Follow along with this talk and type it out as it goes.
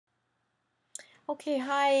Okay,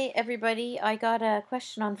 hi everybody. I got a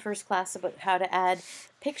question on first class about how to add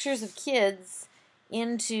pictures of kids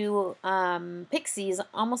into Pixies,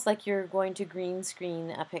 almost like you're going to green screen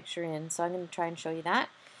a picture in. So I'm going to try and show you that.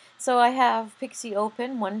 So I have Pixie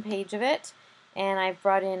open, one page of it, and I've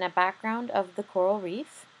brought in a background of the coral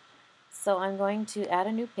reef. So I'm going to add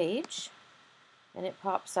a new page, and it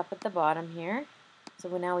pops up at the bottom here. So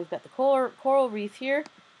now we've got the coral reef here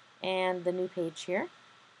and the new page here.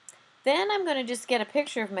 Then I'm going to just get a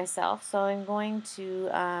picture of myself, so I'm going to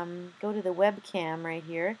go to the webcam right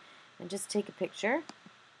here and just take a picture.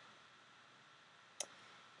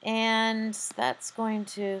 And that's going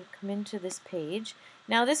to come into this page.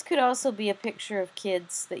 Now this could also be a picture of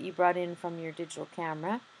kids that you brought in from your digital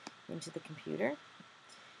camera into the computer.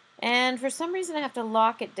 And for some reason I have to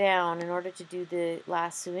lock it down in order to do the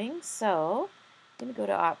lassoing, so I'm going to go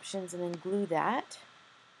to options and then glue that.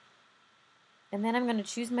 And then I'm going to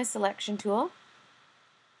choose my selection tool.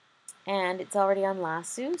 And it's already on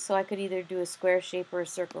lasso, so I could either do a square shape or a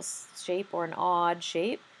circle shape or an odd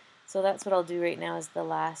shape. So that's what I'll do right now is the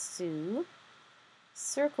lasso.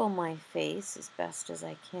 Circle my face as best as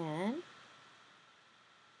I can.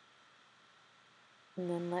 And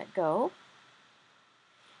then let go.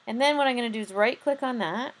 And then what I'm going to do is right click on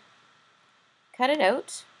that, cut it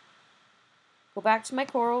out, go back to my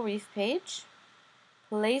coral reef page,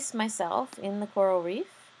 place myself in the coral reef,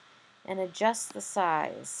 and adjust the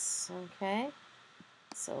size. Okay,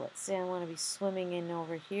 so let's say I want to be swimming in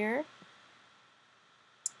over here.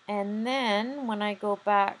 And then when I go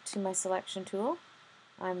back to my selection tool,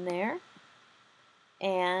 I'm there.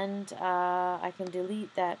 And I can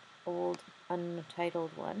delete that old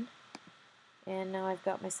untitled one. And now I've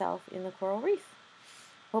got myself in the coral reef.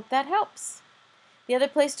 Hope that helps. The other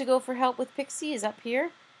place to go for help with Pixie is up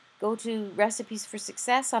here. Go to Recipes for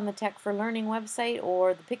Success on the Tech for Learning website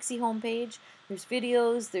or the Pixie homepage. There's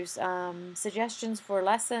videos, there's suggestions for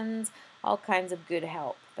lessons, all kinds of good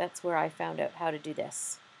help. That's where I found out how to do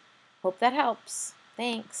this. Hope that helps.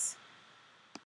 Thanks.